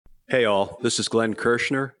Hey all, this is Glenn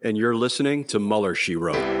Kirshner, and you're listening to Mueller, She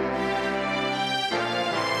Wrote.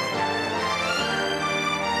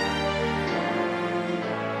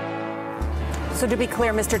 So to be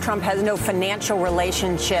clear, Mr. Trump has no financial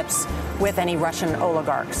relationships with any Russian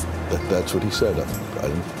oligarchs. That's what he said.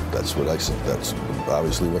 That's what I said. That's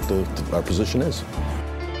obviously what our position is.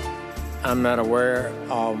 I'm not aware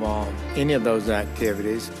of any of those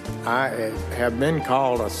activities. I have been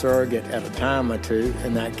called a surrogate at a time or two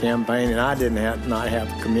in that campaign, and I did not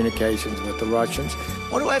have communications with the Russians.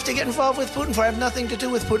 What do I have to get involved with Putin for? I have nothing to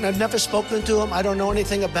do with Putin. I've never spoken to him. I don't know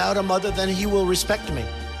anything about him other than he will respect me.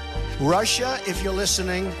 Russia, if you're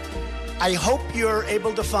listening, I hope you're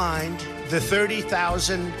able to find the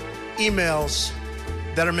 30,000 emails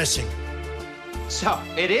that are missing. So,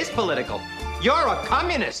 it is political. You're a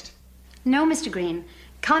communist. No, Mr. Green.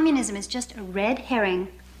 Communism is just a red herring.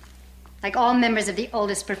 Like all members of the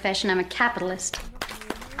oldest profession, I'm a capitalist.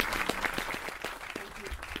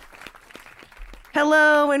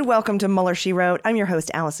 Hello and welcome to Mueller, She Wrote. I'm your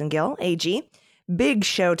host, Allison Gill, AG. Big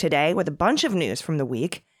show today with a bunch of news from the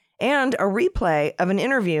week and a replay of an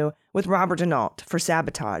interview with Robert Denault for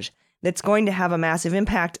Sabotage that's going to have a massive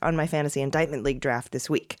impact on my Fantasy Indictment League draft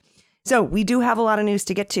this week. So we do have a lot of news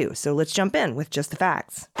to get to, so let's jump in with just the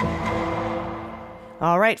facts.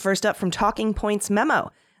 All right, first up from Talking Points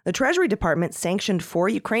Memo. The Treasury Department sanctioned 4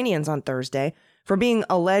 Ukrainians on Thursday for being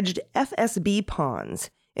alleged FSB pawns,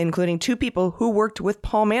 including 2 people who worked with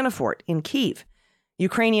Paul Manafort in Kyiv.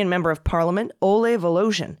 Ukrainian Member of Parliament Oleh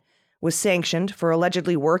Volozhin was sanctioned for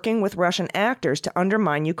allegedly working with Russian actors to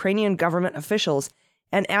undermine Ukrainian government officials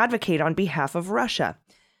and advocate on behalf of Russia.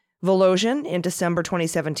 Volozhin, in December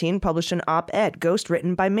 2017, published an op-ed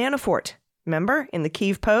ghostwritten by Manafort. Remember, in the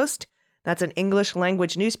Kyiv Post? That's an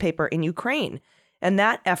English-language newspaper in Ukraine. And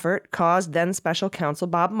that effort caused then Special Counsel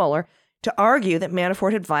Bob Mueller to argue that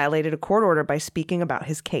Manafort had violated a court order by speaking about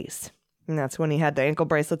his case. And that's when he had the ankle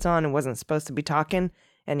bracelets on and wasn't supposed to be talking,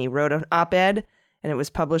 and he wrote an op-ed, and it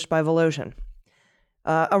was published by Volozhin.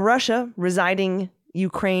 A Russia residing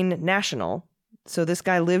Ukraine national, so this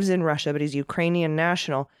guy lives in Russia, but he's Ukrainian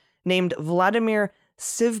national, named Vladimir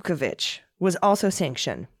Sivkovich, was also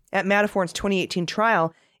sanctioned. At Manafort's 2018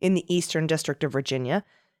 trial in the Eastern District of Virginia,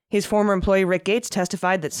 his former employee Rick Gates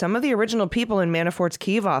testified that some of the original people in Manafort's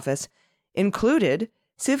Kyiv office included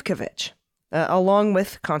Sivkovich, along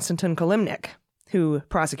with Konstantin Kilimnik, who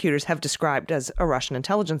prosecutors have described as a Russian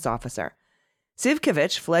intelligence officer.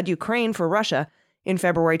 Sivkovich fled Ukraine for Russia in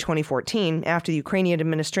February 2014 after the Ukrainian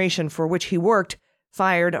administration for which he worked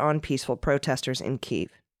fired on peaceful protesters in Kyiv.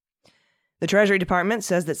 The Treasury Department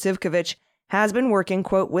says that Sivkovich has been working,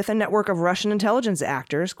 quote, with a network of Russian intelligence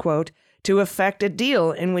actors, quote, to effect a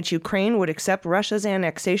deal in which Ukraine would accept Russia's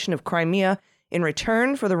annexation of Crimea in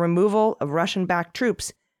return for the removal of Russian-backed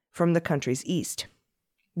troops from the country's east.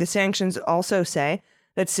 The sanctions also say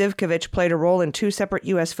that Sivkovich played a role in 2 separate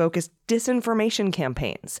U.S.-focused disinformation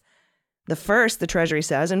campaigns. The first, the Treasury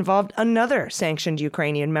says, involved another sanctioned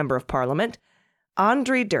Ukrainian member of parliament,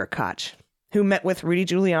 Andriy Derkach, who met with Rudy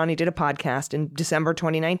Giuliani, did a podcast in December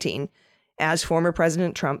 2019, as former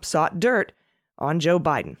President Trump sought dirt on Joe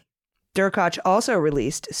Biden. Derkach also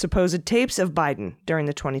released supposed tapes of Biden during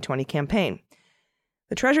the 2020 campaign.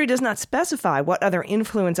 The Treasury does not specify what other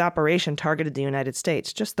influence operation targeted the United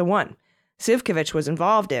States, just the one Sivkovich was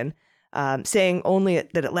involved in, saying only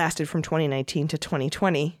that it lasted from 2019 to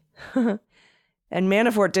 2020. And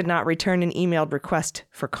Manafort did not return an emailed request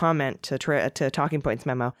for comment to Talking Points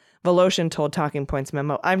Memo. Volozhin told Talking Points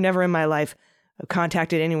Memo, "I've never in my life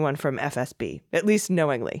contacted anyone from FSB, at least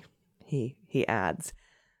knowingly," he adds.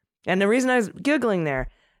 And the reason I was giggling there,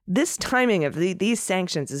 this timing of these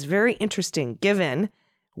sanctions is very interesting given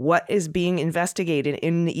what is being investigated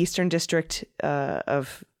in the Eastern District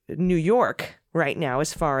of New York right now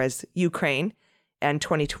as far as Ukraine and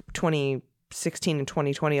 2016 and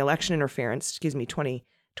 2020 election interference,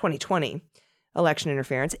 2020 election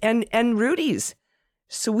interference, and Rudy's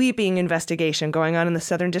sweeping investigation going on in the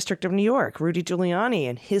Southern District of New York, Rudy Giuliani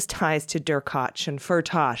and his ties to Derkach and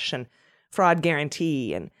Firtash and fraud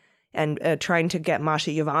guarantee and trying to get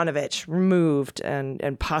Masha Yovanovitch removed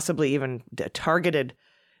and possibly even targeted.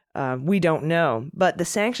 We don't know. But the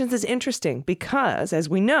sanctions is interesting because, as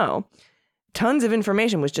we know, tons of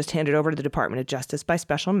information was just handed over to the Department of Justice by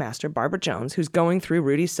Special Master Barbara Jones, who's going through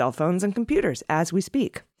Rudy's cell phones and computers as we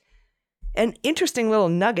speak. An interesting little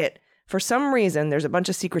nugget. For some reason, there's a bunch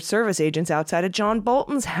of Secret Service agents outside of John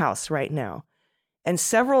Bolton's house right now, and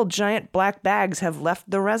several giant black bags have left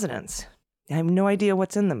the residence. I have no idea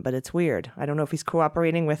what's in them, but it's weird. I don't know if he's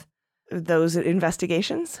cooperating with those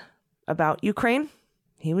investigations about Ukraine.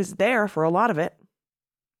 He was there for a lot of it.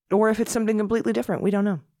 or if it's something completely different. We don't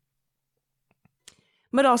know.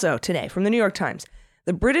 But also today, from the New York Times,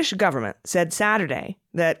 the British government said Saturday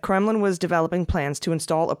that Kremlin was developing plans to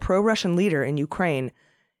install a pro-Russian leader in Ukraine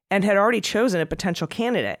and had already chosen a potential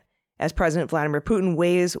candidate as President Vladimir Putin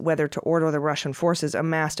weighs whether to order the Russian forces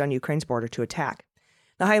amassed on Ukraine's border to attack.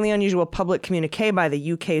 The highly unusual public communique by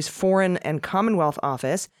the UK's Foreign and Commonwealth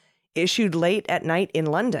Office, issued late at night in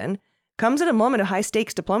London, comes at a moment of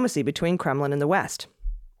high-stakes diplomacy between Kremlin and the West.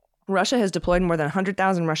 Russia has deployed more than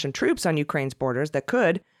 100,000 Russian troops on Ukraine's borders that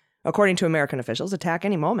could, according to American officials, attack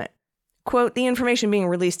any moment. Quote, the information being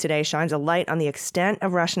released today shines a light on the extent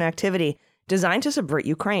of Russian activity designed to subvert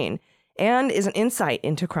Ukraine and is an insight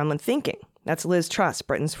into Kremlin thinking. That's Liz Truss,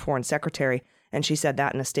 Britain's foreign secretary, and she said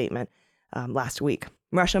that in a statement last week.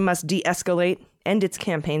 Russia must de-escalate, end its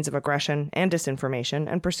campaigns of aggression and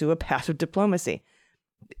disinformation, and pursue a path of diplomacy.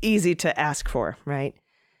 Easy to ask for, right?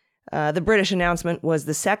 The British announcement was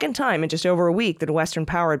the second time in just over a week that a Western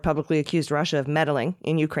power had publicly accused Russia of meddling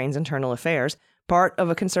in Ukraine's internal affairs, part of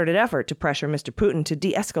a concerted effort to pressure Mr. Putin to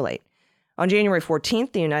de-escalate. On January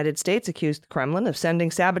 14th, the United States accused the Kremlin of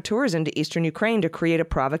sending saboteurs into eastern Ukraine to create a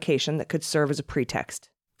provocation that could serve as a pretext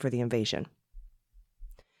for the invasion.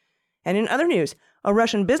 And in other news, a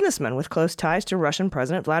Russian businessman with close ties to Russian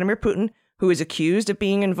President Vladimir Putin, who is accused of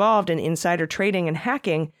being involved in insider trading and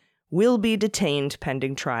hacking, will be detained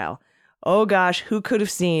pending trial. Oh gosh, who could have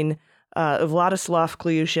seen Vladislav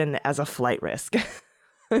Klyushin as a flight risk?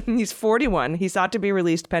 He's 41. He sought to be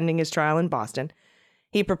released pending his trial in Boston.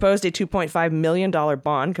 He proposed a $2.5 million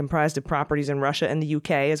bond comprised of properties in Russia and the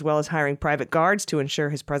UK, as well as hiring private guards to ensure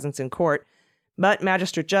his presence in court. But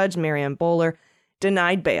Magistrate Judge Marianne Bowler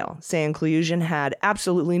denied bail, saying Klyushin had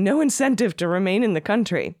absolutely no incentive to remain in the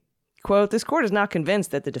country. Quote, this court is not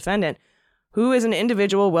convinced that the defendant, who is an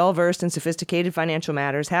individual well-versed in sophisticated financial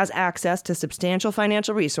matters, has access to substantial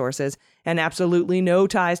financial resources and absolutely no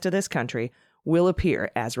ties to this country, will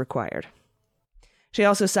appear as required. She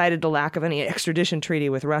also cited the lack of any extradition treaty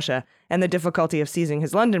with Russia and the difficulty of seizing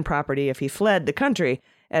his London property if he fled the country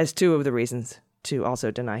as two of the reasons to also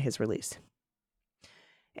deny his release.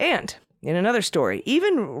 And in another story,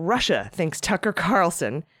 even Russia thinks Tucker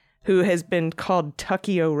Carlson, who has been called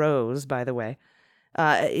Tuckio Rose, by the way,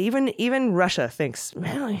 even Russia thinks,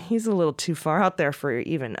 well, he's a little too far out there for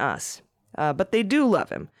even us. But they do love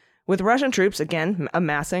him. With Russian troops, again,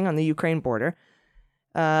 amassing on the Ukraine border,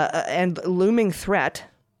 and looming threat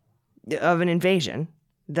of an invasion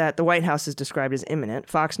that the White House has described as imminent,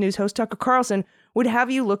 Fox News host Tucker Carlson would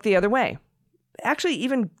have you look the other way. Actually,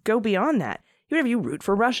 even go beyond that. He would have you root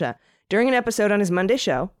for Russia. During an episode on his Monday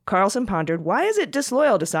show, Carlson pondered, why is it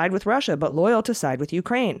disloyal to side with Russia, but loyal to side with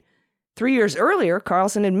Ukraine? 3 years earlier,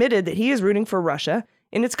 Carlson admitted that he is rooting for Russia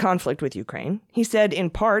in its conflict with Ukraine. He said, in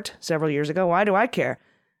part, several years ago, why do I care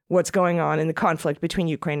what's going on in the conflict between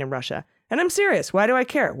Ukraine and Russia? And I'm serious. Why do I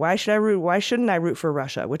care? Why shouldn't I root for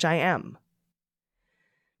Russia, which I am?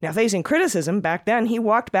 Now, facing criticism, back then, he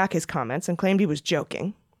walked back his comments and claimed he was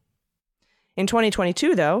joking. In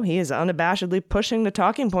 2022, though, he is unabashedly pushing the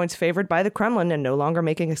talking points favored by the Kremlin and no longer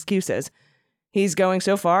making excuses. He's going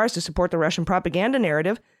so far as to support the Russian propaganda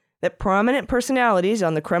narrative that prominent personalities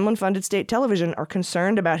on the Kremlin-funded state television are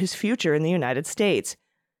concerned about his future in the United States.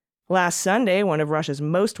 Last Sunday, one of Russia's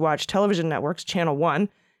most-watched television networks, Channel One,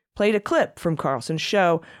 played a clip from Carlson's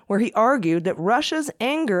show where he argued that Russia's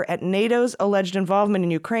anger at NATO's alleged involvement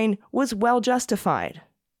in Ukraine was well justified.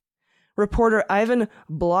 Reporter Ivan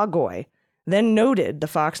Blagoy then noted the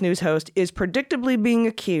Fox News host is predictably being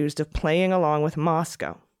accused of playing along with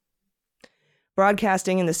Moscow.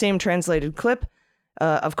 Broadcasting in the same translated clip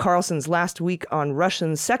of Carlson's last week on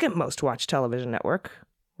Russia's second most watched television network,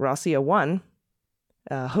 Rossiya 1,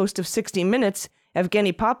 host of 60 Minutes,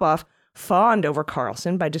 Evgeny Popov, fawned over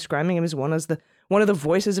Carlson by describing him as one of the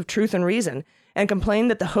voices of truth and reason, and complained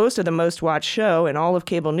that the host of the most watched show in all of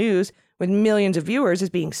cable news with millions of viewers is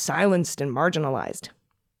being silenced and marginalized.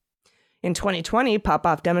 In 2020,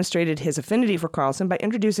 Popov demonstrated his affinity for Carlson by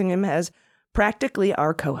introducing him as practically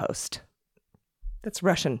our co-host. That's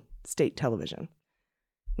Russian state television.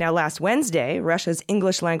 Now, last Wednesday, Russia's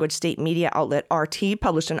English-language state media outlet RT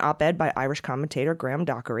published an op-ed by Irish commentator Graham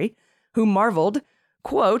Dockery, who marveled,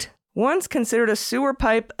 quote, once considered a sewer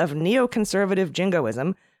pipe of neoconservative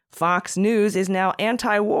jingoism, Fox News is now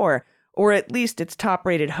anti-war, or at least its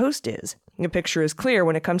top-rated host is. The picture is clear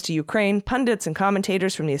when it comes to Ukraine. Pundits and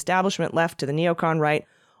commentators from the establishment left to the neocon right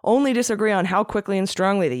only disagree on how quickly and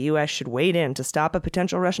strongly the U.S. should wade in to stop a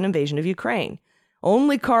potential Russian invasion of Ukraine.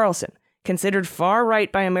 Only Carlson, considered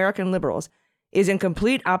far-right by American liberals, is in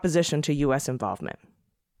complete opposition to U.S. involvement.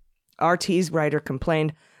 RT's writer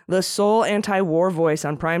complained, The sole anti-war voice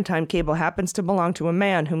on primetime cable happens to belong to a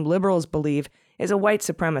man whom liberals believe is a white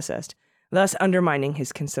supremacist, thus undermining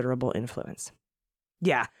his considerable influence.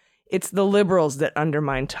 Yeah, it's the liberals that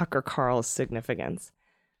undermine Tucker Carl's significance.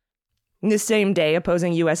 The same day,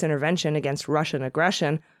 opposing U.S. intervention against Russian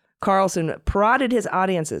aggression, Carlson prodded his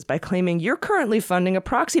audiences by claiming you're currently funding a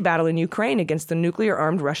proxy battle in Ukraine against the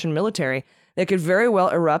nuclear-armed Russian military that could very well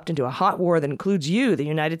erupt into a hot war that includes you, the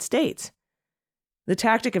United States. The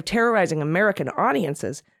tactic of terrorizing American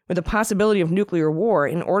audiences with the possibility of nuclear war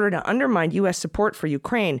in order to undermine U.S. support for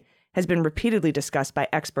Ukraine has been repeatedly discussed by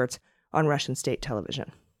experts on Russian state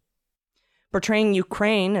television. Portraying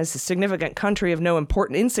Ukraine as a insignificant country as of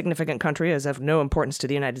no importance to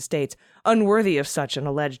the United States, unworthy of such an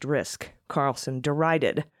alleged risk, Carlson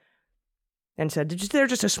derided and said, they're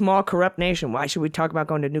just a small, corrupt nation. Why should we talk about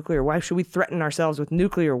going to nuclear? Why should we threaten ourselves with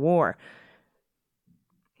nuclear war?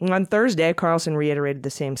 On Thursday, Carlson reiterated the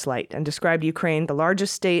same slight and described Ukraine, the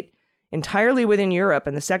largest state entirely within Europe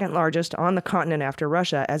and the second largest on the continent after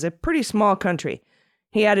Russia, as a pretty small country.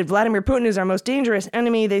 He added, Vladimir Putin is our most dangerous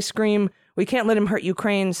enemy. They scream, we can't let him hurt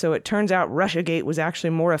Ukraine, so it turns out Russiagate was actually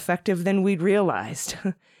more effective than we'd realized.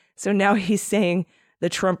 So now he's saying the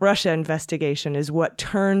Trump-Russia investigation is what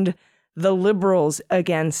turned the liberals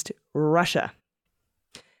against Russia.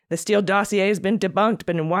 The Steele dossier has been debunked,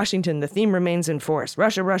 but in Washington, the theme remains in force.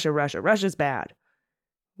 Russia, Russia, Russia. Russia's bad.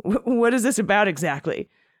 What is this about exactly?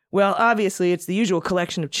 Well, obviously, it's the usual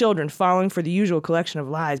collection of children falling for the usual collection of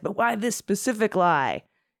lies, but why this specific lie?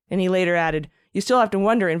 And he later added, you still have to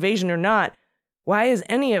wonder, invasion or not, why is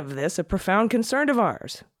any of this a profound concern of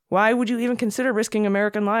ours? Why would you even consider risking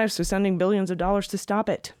American lives for sending billions of dollars to stop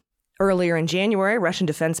it? Earlier in January, Russian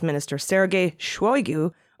Defense Minister Sergei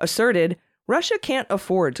Shoigu asserted Russia can't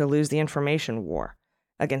afford to lose the information war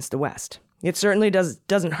against the West. It certainly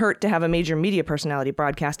doesn't hurt to have a major media personality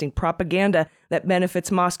broadcasting propaganda that benefits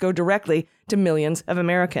Moscow directly to millions of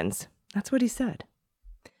Americans. That's what he said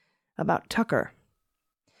about Tucker.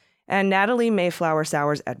 And Natalie Mayflower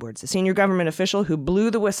Sowers Edwards, a senior government official who blew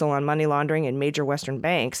the whistle on money laundering in major Western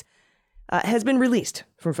banks, has been released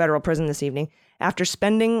from federal prison this evening after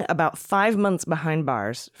spending about 5 months behind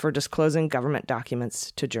bars for disclosing government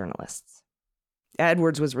documents to journalists.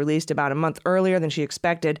 Edwards was released about a month earlier than she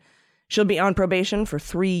expected. She'll be on probation for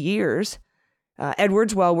 3 years.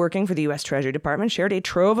 Edwards, while working for the U.S. Treasury Department, shared a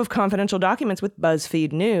trove of confidential documents with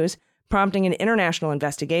BuzzFeed News, prompting an international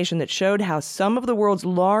investigation that showed how some of the world's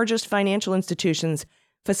largest financial institutions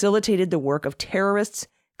facilitated the work of terrorists,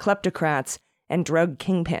 kleptocrats, and drug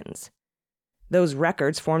kingpins. Those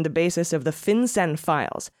records formed the basis of the FinCEN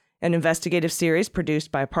Files, an investigative series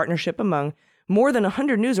produced by a partnership among more than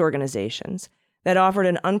 100 news organizations that offered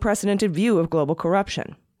an unprecedented view of global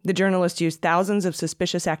corruption. The journalists used thousands of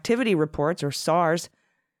suspicious activity reports, or SARs,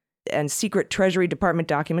 and secret Treasury Department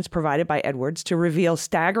documents provided by Edwards to reveal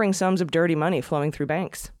staggering sums of dirty money flowing through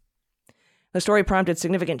banks. The story prompted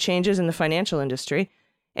significant changes in the financial industry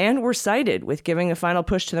and were cited with giving a final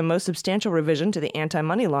push to the most substantial revision to the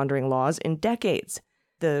anti-money laundering laws in decades.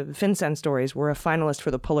 The FinCEN stories were a finalist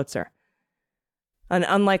for the Pulitzer. And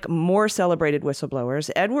unlike more celebrated whistleblowers,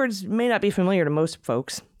 Edwards may not be familiar to most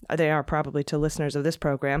folks. They are probably to listeners of this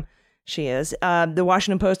program. She is. The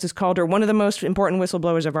Washington Post has called her one of the most important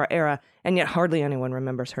whistleblowers of our era, and yet hardly anyone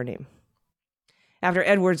remembers her name. After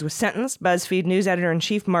Edwards was sentenced, BuzzFeed News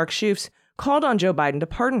editor-in-chief Mark Schoofs called on Joe Biden to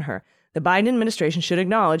pardon her. The Biden administration should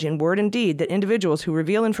acknowledge in word and deed that individuals who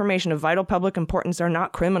reveal information of vital public importance are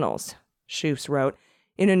not criminals, Schoofs wrote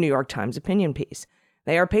in a New York Times opinion piece.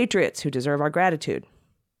 They are patriots who deserve our gratitude.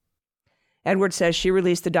 Edwards says she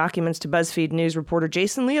released the documents to BuzzFeed News reporter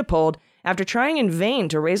Jason Leopold after trying in vain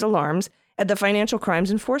to raise alarms at the Financial Crimes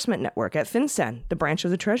Enforcement Network at FinCEN, the branch of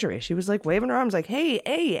the Treasury. She was like waving her arms like,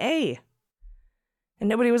 hey. And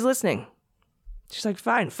nobody was listening. She's like,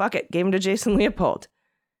 fine, fuck it. Gave him to Jason Leopold.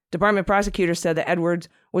 Department prosecutors said that Edwards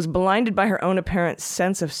was blinded by her own apparent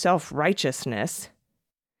sense of self-righteousness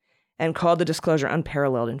and called the disclosure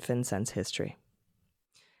unparalleled in FinCEN's history.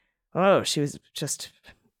 Oh, she was just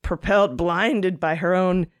blinded by her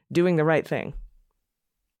own doing the right thing.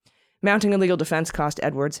 Mounting a legal defense cost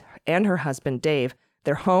Edwards and her husband, Dave,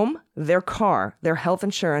 their home, their car, their health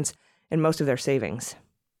insurance, and most of their savings.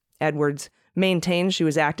 Edwards maintained she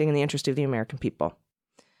was acting in the interest of the American people.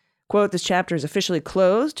 Quote, this chapter is officially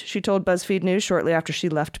closed, she told BuzzFeed News shortly after she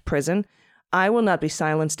left prison. I will not be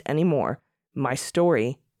silenced anymore. My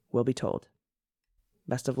story will be told.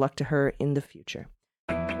 Best of luck to her in the future.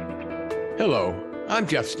 Hello, I'm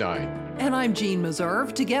Jeff Stein. And I'm Jean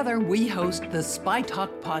Meserve. Together, we host the Spy Talk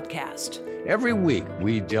podcast. Every week,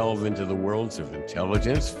 we delve into the worlds of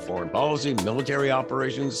intelligence, foreign policy, military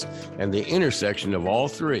operations, and the intersection of all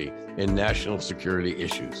three in national security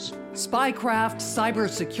issues. Spycraft,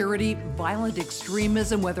 cybersecurity, violent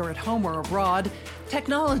extremism, whether at home or abroad,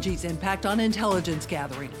 technology's impact on intelligence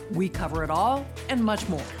gathering. We cover it all and much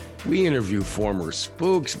more. We interview former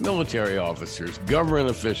spooks, military officers,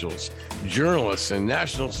 government officials, journalists, and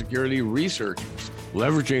national security researchers,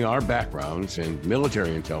 leveraging our backgrounds in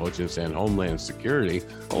military intelligence and homeland security,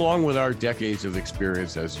 along with our decades of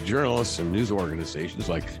experience as journalists and news organizations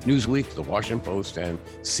like Newsweek, The Washington Post, and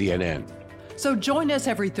CNN. So join us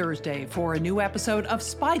every Thursday for a new episode of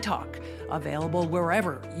Spy Talk, available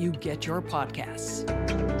wherever you get your podcasts.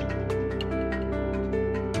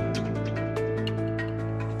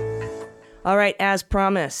 All right, as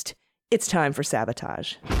promised, it's time for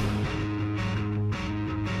Sabotage.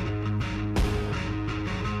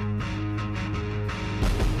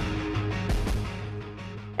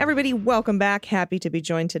 Everybody, welcome back. Happy to be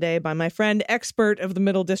joined today by my friend, expert of the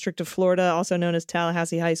Middle District of Florida, also known as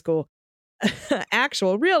Tallahassee High School,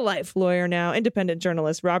 actual real-life lawyer now, independent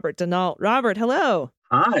journalist, Robert Denault. Robert, hello.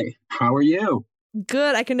 Hi, how are you?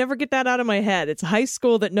 Good. I can never get that out of my head. It's a high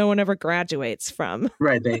school that no one ever graduates from.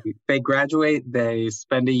 Right. They graduate, they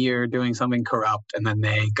spend a year doing something corrupt, and then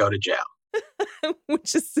they go to jail.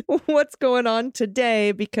 Which is what's going on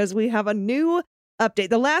today, because we have a new update.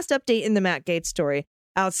 The last update in the Matt Gaetz story,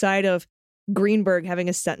 outside of Greenberg having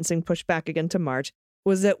his sentencing pushed back again to March,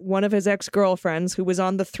 was that one of his ex-girlfriends, who was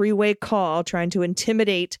on the three-way call trying to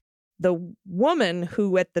intimidate the woman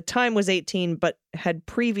who at the time was 18 but had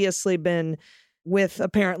previously been with,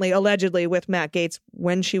 apparently, allegedly with Matt Gaetz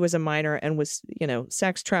when she was a minor and was,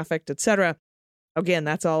 sex trafficked, etc. Again,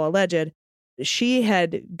 that's all alleged. She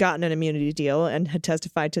had gotten an immunity deal and had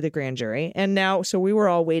testified to the grand jury. And now, so we were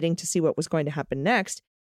all waiting to see what was going to happen next.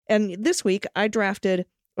 And this week, I drafted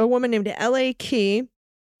a woman named L.A. Key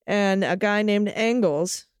and a guy named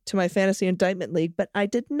Engels to my fantasy indictment league, but I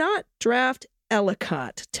did not draft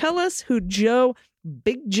Ellicott. Tell us who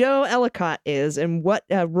Big Joe Ellicott is and what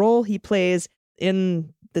role he plays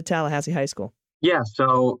in the Tallahassee High School. Yeah,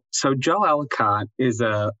 so Joe Ellicott is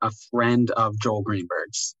a friend of Joel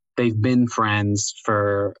Greenberg's. They've been friends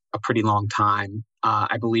for a pretty long time,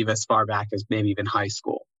 I believe as far back as maybe even high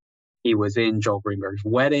school. He was in Joel Greenberg's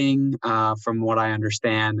wedding, from what I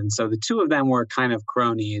understand. And so the two of them were kind of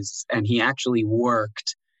cronies, and he actually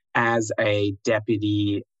worked as a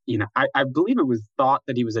deputy. I believe it was thought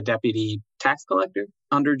that he was a deputy tax collector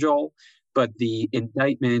under Joel, but the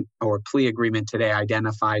indictment or plea agreement today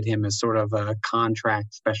identified him as sort of a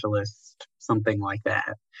contract specialist, something like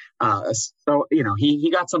that. So he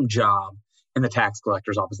got some job in the tax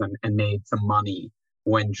collector's office and made some money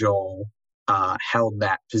when Joel held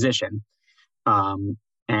that position.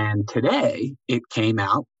 And today it came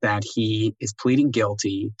out that he is pleading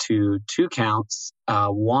guilty to 2 counts.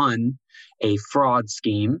 One, a fraud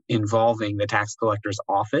scheme involving the tax collector's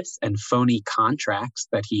office and phony contracts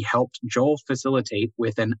that he helped Joel facilitate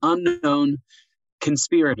with an unknown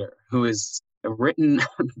conspirator who is written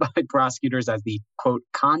by prosecutors as the, quote,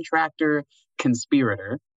 contractor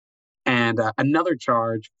conspirator. And another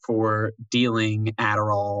charge for dealing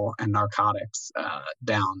Adderall and narcotics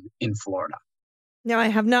down in Florida. Now, I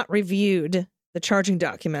have not reviewed the charging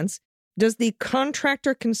documents. Does the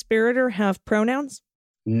contractor conspirator have pronouns?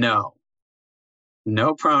 No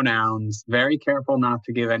pronouns. Very careful not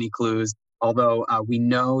to give any clues. Although we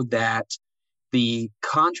know that the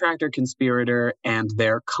contractor conspirator and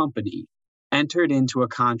their company entered into a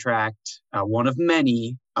contract, one of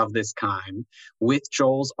many of this kind, with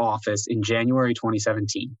Joel's office in January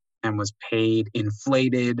 2017 and was paid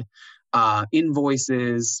inflated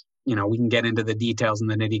invoices. We can get into the details and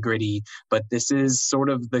the nitty gritty, but this is sort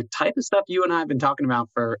of the type of stuff you and I have been talking about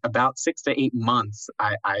for about 6 to 8 months.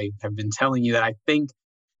 I have been telling you that I think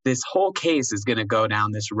this whole case is going to go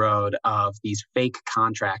down this road of these fake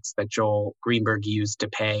contracts that Joel Greenberg used to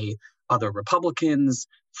pay other Republicans,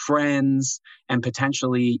 friends, and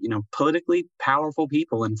potentially, politically powerful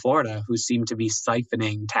people in Florida who seem to be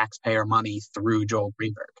siphoning taxpayer money through Joel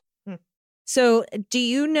Greenberg. So do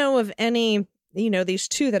you know of any, these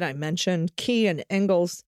two that I mentioned, Key and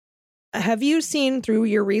Engels, have you seen through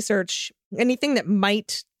your research anything that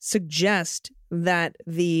might suggest that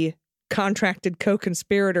the contracted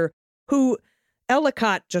co-conspirator who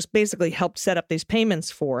Ellicott just basically helped set up these payments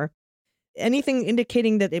for anything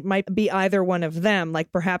indicating that it might be either one of them,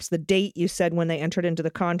 like perhaps the date you said when they entered into the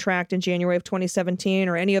contract in January of 2017,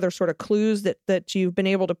 or any other sort of clues that you've been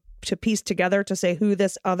able to piece together to say who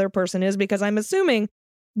this other person is? Because I'm assuming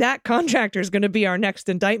that contractor is going to be our next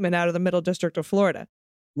indictment out of the Middle District of Florida.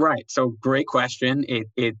 Right. So great question.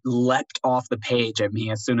 It leapt off the page at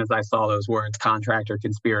me as soon as I saw those words, contractor,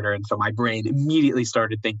 conspirator. And so my brain immediately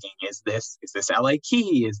started thinking, is this LA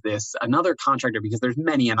Key? Is this another contractor? Because there's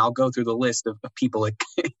many, and I'll go through the list of people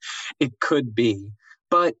it could be.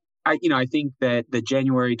 But I think that the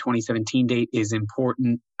January 2017 date is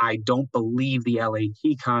important. I don't believe the LA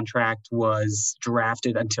Key contract was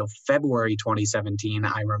drafted until February 2017.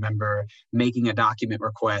 I remember making a document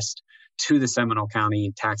request to the Seminole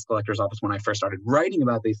County Tax Collector's Office when I first started writing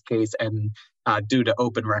about this case, and due to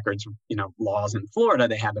open records, laws in Florida,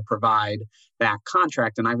 they had to provide that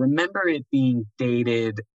contract. And I remember it being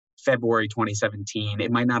dated February 2017.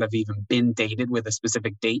 It might not have even been dated with a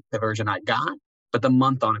specific date, the version I got, but the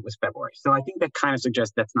month on it was February. So I think that kind of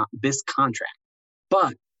suggests that's not this contract.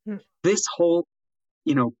 But this whole,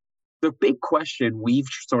 the big question we've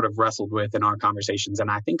sort of wrestled with in our conversations, and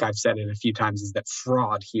I think I've said it a few times, is that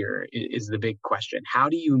fraud here is the big question. How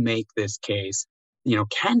do you make this case?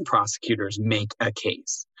 Can prosecutors make a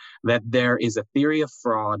case that there is a theory of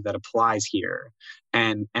fraud that applies here,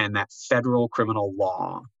 and that federal criminal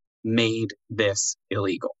law made this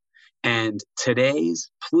illegal? And today's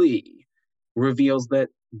plea reveals that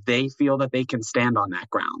they feel that they can stand on that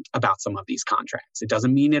ground about some of these contracts. It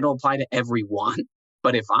doesn't mean it'll apply to everyone.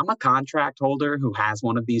 But if I'm a contract holder who has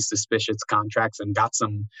one of these suspicious contracts and got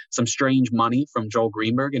some strange money from Joel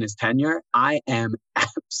Greenberg in his tenure, I am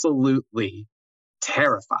absolutely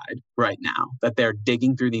terrified right now that they're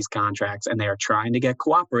digging through these contracts and they are trying to get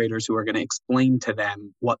cooperators who are going to explain to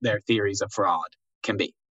them what their theories of fraud can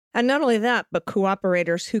be. And not only that, but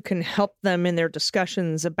cooperators who can help them in their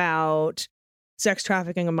discussions about sex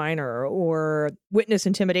trafficking a minor or witness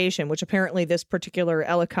intimidation, which apparently this particular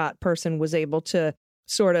Ellicott person was able to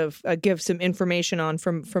sort of give some information on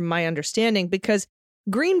from my understanding, because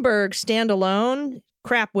Greenberg standalone,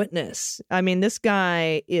 crap witness. I mean, this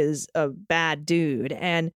guy is a bad dude.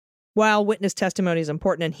 And while witness testimony is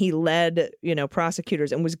important and he led,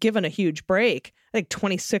 prosecutors and was given a huge break, I think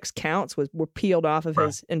 26 counts were peeled off of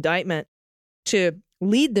his indictment to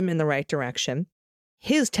lead them in the right direction.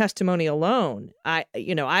 His testimony alone, I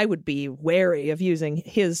would be wary of using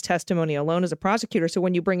his testimony alone as a prosecutor. So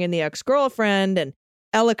when you bring in the ex-girlfriend and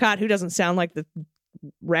Ellicott, who doesn't sound like the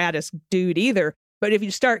raddest dude either, but if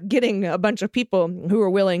you start getting a bunch of people who are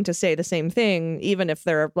willing to say the same thing, even if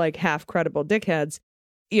they're like half credible dickheads,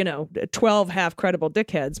 12 half credible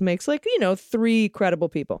dickheads makes 3 credible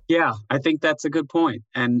people. Yeah, I think that's a good point.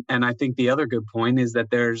 And I think the other good point is that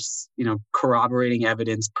there's, corroborating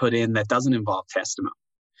evidence put in that doesn't involve testimony.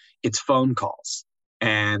 It's phone calls.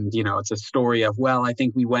 And, it's a story of, well, I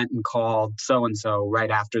think we went and called so-and-so right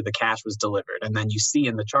after the cash was delivered. And then you see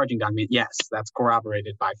in the charging document, yes, that's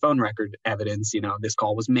corroborated by phone record evidence. This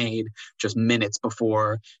call was made just minutes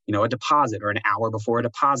before, a deposit, or an hour before a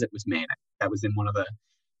deposit was made. That was in one of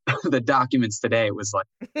the documents today. It was like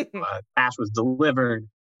cash was delivered.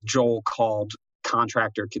 Joel called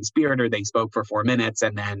contractor conspirator. They spoke for 4 minutes,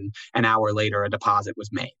 and then an hour later, a deposit was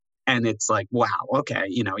made. And it's like, wow, okay,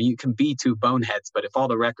 you can be two boneheads, but if all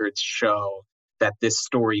the records show that this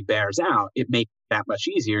story bears out, it makes it that much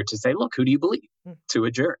easier to say, look, who do you believe, to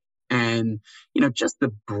a jury? And, just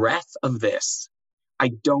the breadth of this,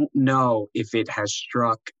 I don't know if it has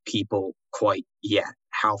struck people quite yet,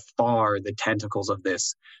 how far the tentacles of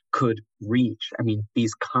this could reach. I mean,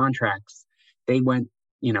 these contracts, they went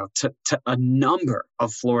to a number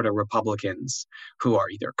of Florida Republicans who are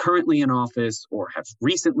either currently in office or have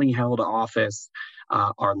recently held office,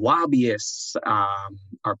 are lobbyists,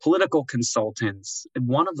 are political consultants. And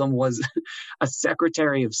one of them was a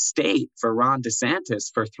Secretary of State for Ron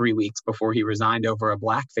DeSantis for 3 weeks before he resigned over a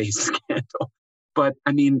blackface scandal. But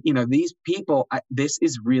I mean, these people, this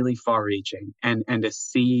is really far reaching. And to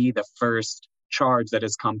see the first charge that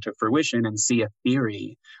has come to fruition and see a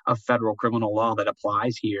theory of federal criminal law that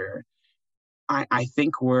applies here, I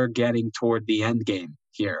think we're getting toward the end game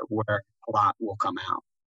here where a lot will come out.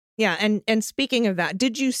 Yeah. And speaking of that,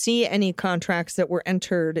 did you see any contracts that were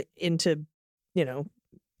entered into,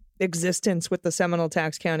 existence with the Seminole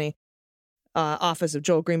Tax County office of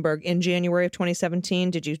Joel Greenberg in January of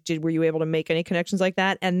 2017? Were you able to make any connections like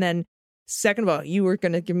that? And then second of all, you were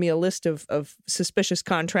going to give me a list of suspicious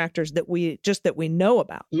contractors that we know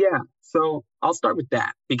about. Yeah. So I'll start with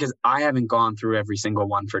that because I haven't gone through every single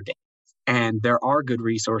one for days. And there are good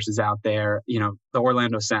resources out there. The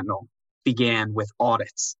Orlando Sentinel began with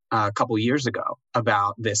audits a couple years ago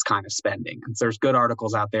about this kind of spending. And there's good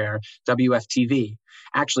articles out there. WFTV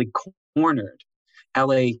actually cornered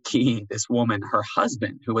L.A. Key, this woman, her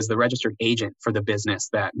husband, who was the registered agent for the business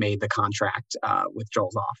that made the contract with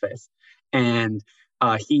Joel's office. And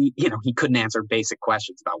he couldn't answer basic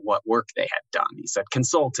questions about what work they had done. He said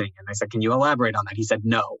consulting, and they said, "Can you elaborate on that?" He said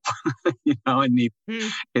no.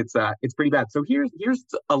 It's pretty bad. So here's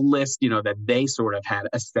a list, that they sort of had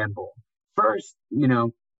assembled. First,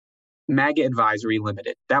 MAGA Advisory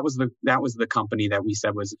Limited. That was the company that we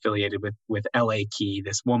said was affiliated with L.A. Key,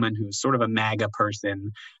 this woman who's sort of a MAGA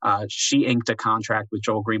person. She inked a contract with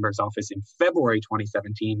Joel Greenberg's office in February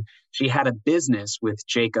 2017. She had a business with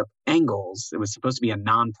Jacob Engels. It was supposed to be a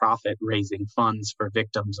nonprofit raising funds for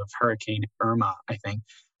victims of Hurricane Irma, I think,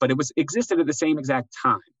 but it existed at the same exact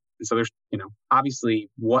time. And so there's, obviously,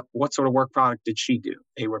 what sort of work product did she do?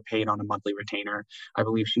 They were paid on a monthly retainer. I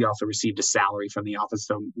believe she also received a salary from the office,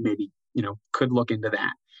 so maybe, could look into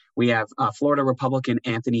that. We have Florida Republican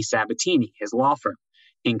Anthony Sabatini, his law firm,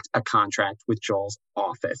 inked a contract with Joel's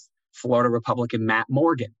office. Florida Republican Matt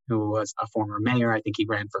Morgan, who was a former mayor, I think he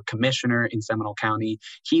ran for commissioner in Seminole County.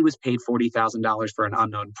 He was paid $40,000 for an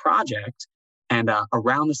unknown project, and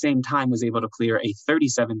around the same time was able to clear a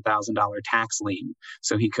 $37,000 tax lien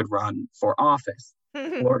so he could run for office.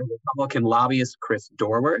 Florida Republican lobbyist Chris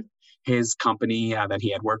Dorward, his company that he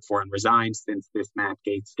had worked for and resigned since this Matt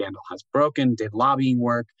Gaetz scandal has broken, did lobbying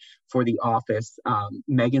work for the office.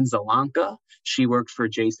 Megan Zalanka, she worked for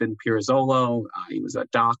Jason Pirozzolo. He was a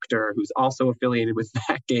doctor who's also affiliated with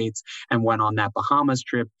Matt Gaetz and went on that Bahamas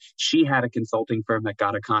trip. She had a consulting firm that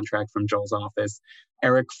got a contract from Joel's office.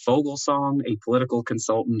 Eric Fogelsong, a political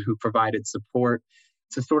consultant who provided support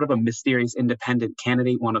to sort of a mysterious independent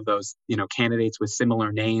candidate, one of those, candidates with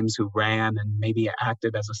similar names who ran and maybe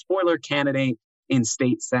acted as a spoiler candidate in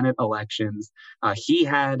state Senate elections. He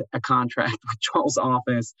had a contract with Joel's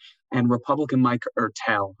office. And Republican Mike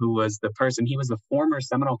Ertel, who was he was the former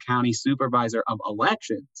Seminole County supervisor of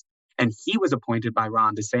elections. And he was appointed by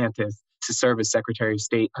Ron DeSantis to serve as Secretary of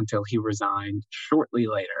State until he resigned shortly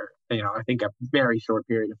later, I think a very short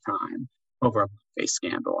period of time over a face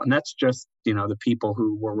scandal. And that's just, the people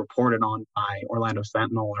who were reported on by Orlando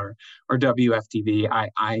Sentinel or WFTV.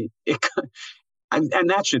 And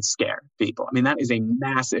that should scare people. I mean, that is a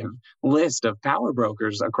massive list of power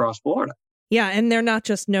brokers across Florida. Yeah, and they're not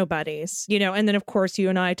just nobodies, and then, of course, you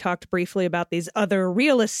and I talked briefly about these other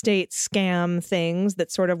real estate scam things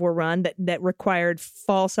that sort of were run that required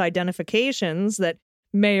false identifications that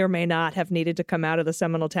may or may not have needed to come out of the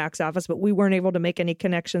Seminole tax office, but we weren't able to make any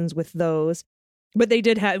connections with those. But they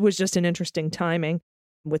did have, it was just an interesting timing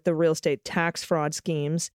with the real estate tax fraud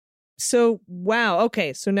schemes. So, wow.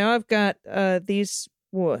 Okay. So now I've got these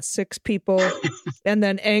 6 people and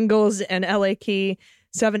then Engels and L.A. Key,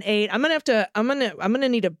 7, 8. I'm gonna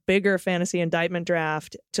need a bigger fantasy indictment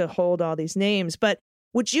draft to hold all these names. But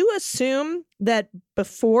would you assume that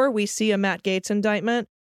before we see a Matt Gaetz indictment,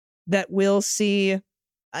 that we'll see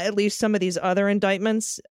at least some of these other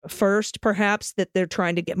indictments first, perhaps, that they're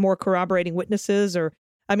trying to get more corroborating witnesses? Or,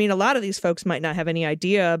 I mean, a lot of these folks might not have any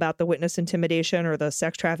idea about the witness intimidation or the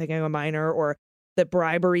sex trafficking of a minor or the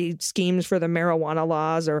bribery schemes for the marijuana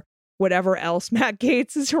laws or whatever else Matt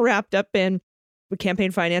Gaetz is wrapped up in, with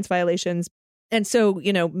campaign finance violations. And so,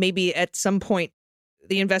 maybe at some point,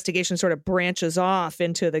 the investigation sort of branches off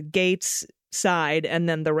into the Gaetz side, and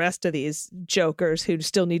then the rest of these jokers who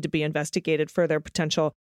still need to be investigated for their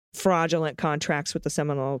potential fraudulent contracts with the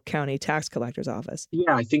Seminole County Tax Collector's Office.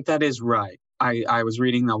 Yeah, I think that is right. I was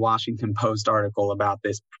reading the Washington Post article about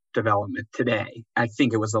this development today. I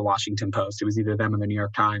think it was the Washington Post. It was either them or the New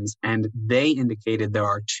York Times. And they indicated there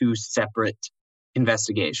are 2 separate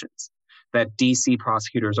investigations, that D.C.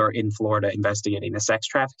 prosecutors are in Florida investigating the sex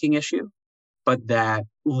trafficking issue, but that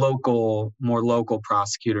more local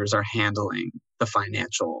prosecutors are handling the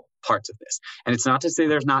financial parts of this. And it's not to say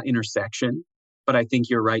there's not intersection, but I think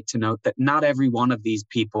you're right to note that not every one of these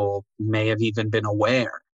people may have even been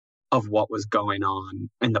aware of what was going on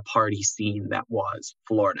in the party scene that was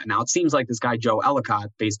Florida. Now, it seems like this guy, Joe Ellicott,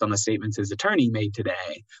 based on the statements his attorney made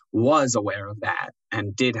today, was aware of that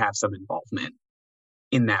and did have some involvement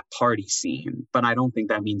in that party scene. But I don't think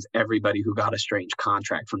that means everybody who got a strange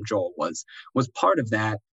contract from Joel was part of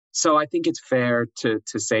that. So I think it's fair to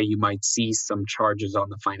say you might see some charges on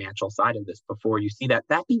the financial side of this before you see that.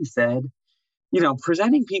 That being said,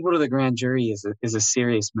 presenting people to the grand jury is a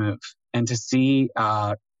serious move. And to see,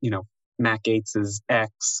 Matt Gaetz's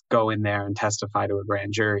ex go in there and testify to a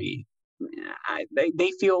grand jury,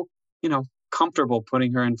 they feel, comfortable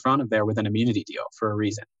putting her in front of there with an immunity deal for a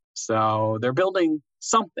reason. So they're building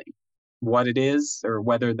something. what it is or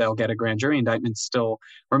whether they'll get a grand jury indictment still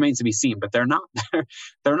remains to be seen. But they're not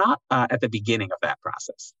at the beginning of that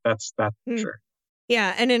process. That's for sure.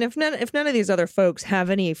 Yeah, and then if none of these other folks have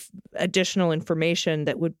any additional information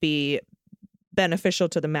that would be beneficial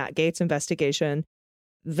to the Matt Gaetz investigation,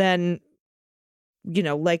 then,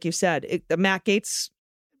 like you said, the Matt Gaetz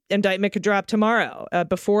indictment could drop tomorrow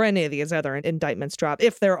before any of these other indictments drop,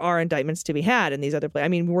 if there are indictments to be had in these other places. I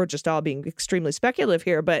mean, we're just all being extremely speculative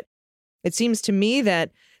here, but it seems to me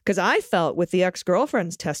that, because I felt with the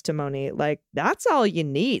ex-girlfriend's testimony, like, that's all you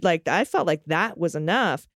need. Like, I felt like that was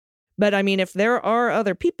enough. But I mean, if there are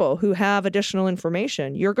other people who have additional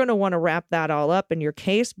information, you're going to want to wrap that all up in your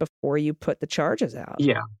case before you put the charges out.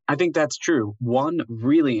 Yeah, I think that's true. One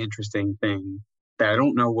really interesting thing that I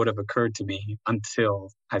don't know would have occurred to me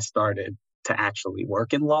until I started to actually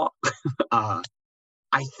work in law. I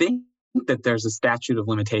think that there's a statute of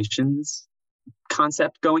limitations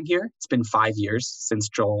concept going here. It's been 5 years since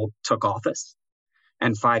Joel took office,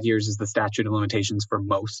 and 5 years is the statute of limitations for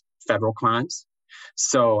most federal crimes.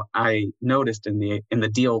 So I noticed in the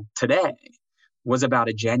deal today was about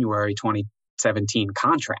a January 2017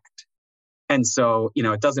 contract. And so,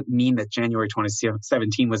 it doesn't mean that January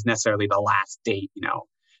 2017 was necessarily the last date,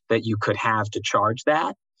 that you could have to charge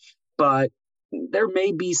that. But there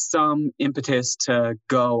may be some impetus to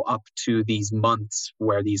go up to these months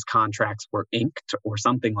where these contracts were inked or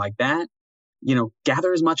something like that.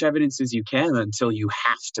 Gather as much evidence as you can until you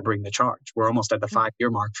have to bring the charge. We're almost at the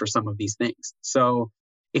 5-year mark for some of these things. So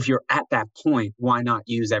if you're at that point, why not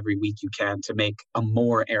use every week you can to make a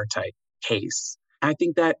more airtight case? I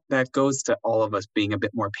think that goes to all of us being a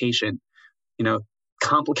bit more patient.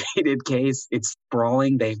 Complicated case, it's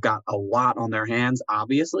sprawling. They've got a lot on their hands,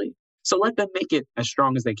 obviously. So let them make it as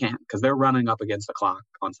strong as they can, because they're running up against the clock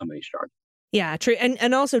on some of these charges. Yeah, true.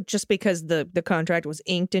 And also just because the contract was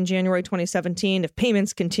inked in January 2017, if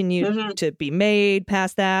payments continue to be made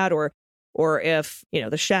past that, or if,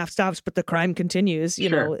 the shaft stops but the crime continues,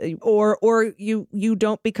 or you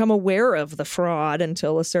don't become aware of the fraud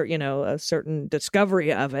until a certain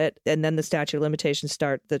discovery of it, and then the statute of limitations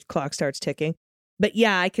the clock starts ticking. But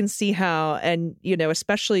yeah, I can see how, and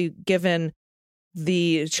especially given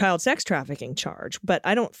the child sex trafficking charge, but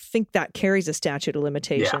I don't think that carries a statute of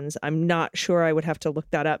limitations. Yeah. I'm not sure. I would have to look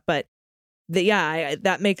that up, but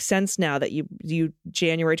that makes sense now that you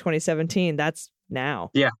January 2017, that's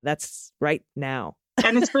now. Yeah. That's right now.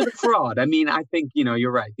 And it's for the fraud. I mean, I think,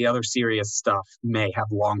 you're right. The other serious stuff may have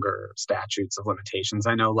longer statutes of limitations.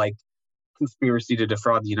 I know, like, conspiracy to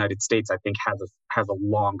defraud the United States, I think has a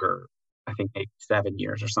longer, I think maybe 7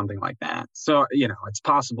 years or something like that. So, it's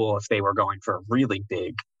possible if they were going for really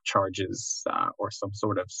big charges or some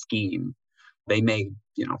sort of scheme, they may,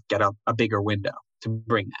 get a bigger window to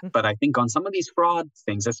bring that. But I think on some of these fraud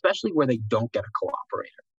things, especially where they don't get a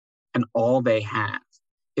cooperator and all they have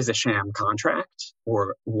is a sham contract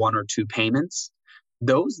or 1 or 2 payments,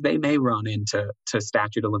 those they may run into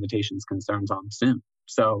statute of limitations concerns on soon.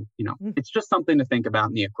 So, it's just something to think about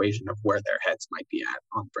in the equation of where their heads might be at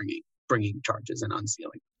on bringing charges and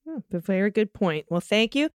unsealing. Very good point. Well,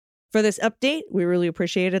 thank you for this update. We really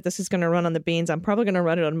appreciate it. This is going to run on the beans. I'm probably going to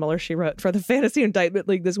run it on Mueller, She Wrote for the Fantasy Indictment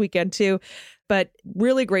League this weekend too. But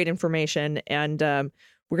really great information. And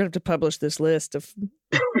we're going to have to publish this list of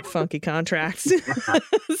funky contracts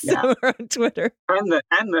somewhere on Twitter. And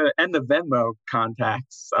the Venmo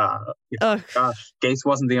contacts. Gosh, Gaetz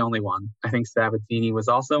wasn't the only one. I think Sabatini was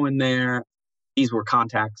also in there. These were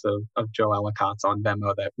contacts of Joe Ellicott's on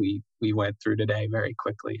Venmo that we went through today very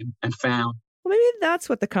quickly and found. Well, maybe that's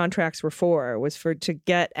what the contracts were for, was to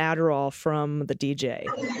get Adderall from the DJ.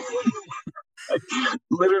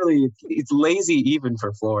 Literally, it's lazy even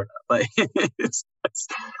for Florida. Like,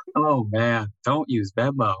 oh man, don't use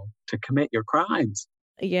Venmo to commit your crimes.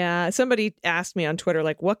 Yeah, somebody asked me on Twitter,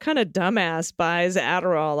 like, what kind of dumbass buys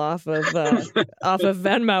Adderall off of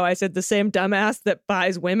Venmo? I said, the same dumbass that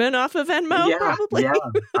buys women off of Venmo, probably.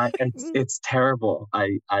 Yeah, it's terrible.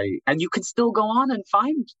 And you can still go on and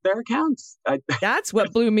find their accounts. That's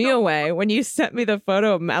what blew me away when you sent me the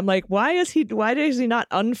photo. I'm like, why is he not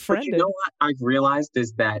unfriended? But you know what I've realized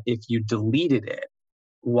is that if you deleted it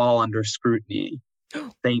while under scrutiny,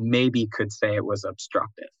 they maybe could say it was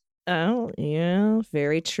obstructive. Oh, yeah,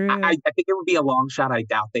 very true. I think it would be a long shot. I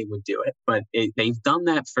doubt they would do it, but they've done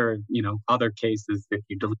that for, other cases. If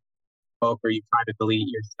you delete a book or you try to delete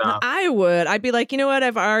your stuff. I would. I'd be like, you know what?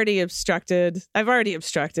 I've already obstructed.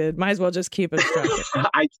 Might as well just keep obstructed.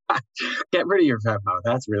 Get rid of your Venmo.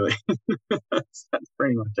 That's really, that's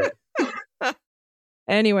pretty much it.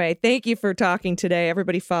 Anyway, thank you for talking today.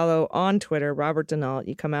 Everybody follow on Twitter, Robert Denault.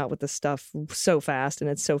 You come out with the stuff so fast, and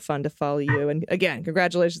it's so fun to follow you. And again,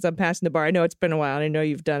 congratulations on passing the bar. I know it's been a while, and I know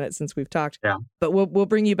you've done it since we've talked. Yeah. But we'll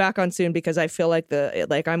bring you back on soon because I feel like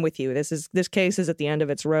I'm with you. This case is at the end of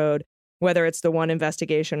its road, whether it's the one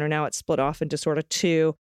investigation or now it's split off into sort of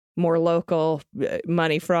two more local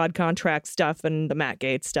money fraud contract stuff and the Matt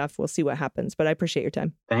Gaetz stuff. We'll see what happens. But I appreciate your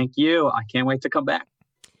time. Thank you. I can't wait to come back.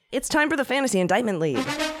 It's time for the Fantasy Indictment League.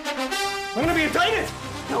 I'm going to be indicted!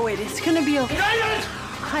 No, wait, it's going to be okay. Indicted!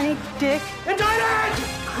 Honey, Dick. Indicted!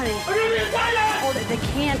 Honey. I'm going to be indicted! Oh, they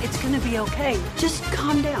can't. It's going to be okay. Just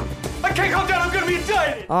calm down. I can't calm down. I'm going to be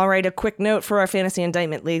indicted! All right, a quick note for our Fantasy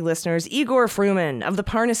Indictment League listeners. Igor Fruman of the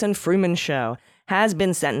Parnas and Fruman Show has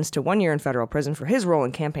been sentenced to 1 year in federal prison for his role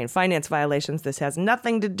in campaign finance violations. This has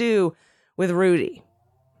nothing to do with Rudy,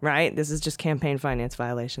 right? This is just campaign finance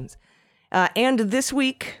violations. And this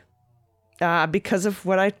week, because of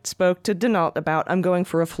what I spoke to Denault about, I'm going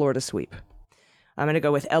for a Florida sweep. I'm going to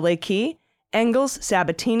go with L.A. Key, Engels,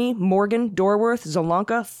 Sabatini, Morgan, Dorworth,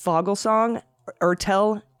 Zolanka, Fogelsong,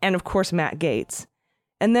 Ertel, and of course Matt Gaetz.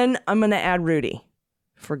 And then I'm going to add Rudy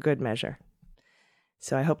for good measure.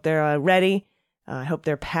 So I hope they're ready. I hope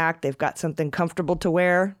they're packed. They've got something comfortable to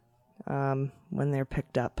wear when they're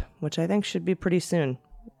picked up, which I think should be pretty soon.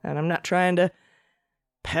 And I'm not trying to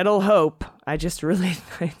peddle hope. I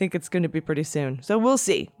think it's going to be pretty soon. So we'll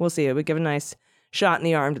see. It would give a nice shot in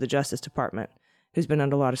the arm to the Justice Department, who's been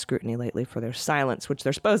under a lot of scrutiny lately for their silence, which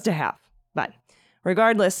they're supposed to have. But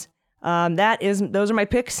regardless, those are my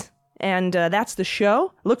picks. And that's the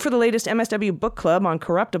show. Look for the latest MSW Book Club on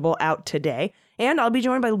Corruptible out today. And I'll be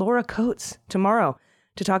joined by Laura Coates tomorrow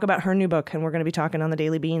to talk about her new book. And we're going to be talking on the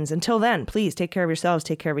Daily Beans. Until then, please take care of yourselves,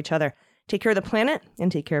 take care of each other, take care of the planet,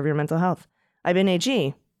 and take care of your mental health. I've been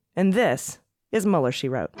AG, and this is Mueller, She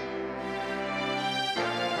Wrote.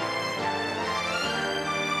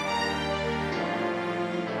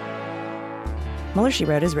 Mueller, She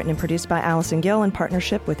Wrote is written and produced by Allison Gill in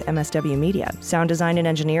partnership with MSW Media. Sound design and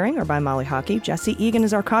engineering are by Molly Hockey. Jesse Egan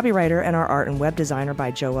is our copywriter, and our art and web designer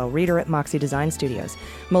by Joel Reeder at Moxie Design Studios.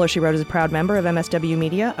 Mueller, She Wrote is a proud member of MSW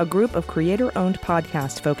Media, a group of creator-owned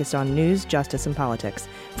podcasts focused on news, justice, and politics.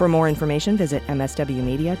 For more information, visit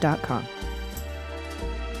mswmedia.com.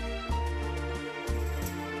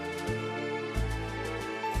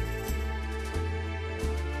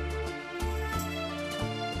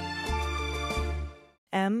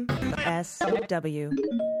 MSW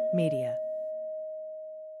Media.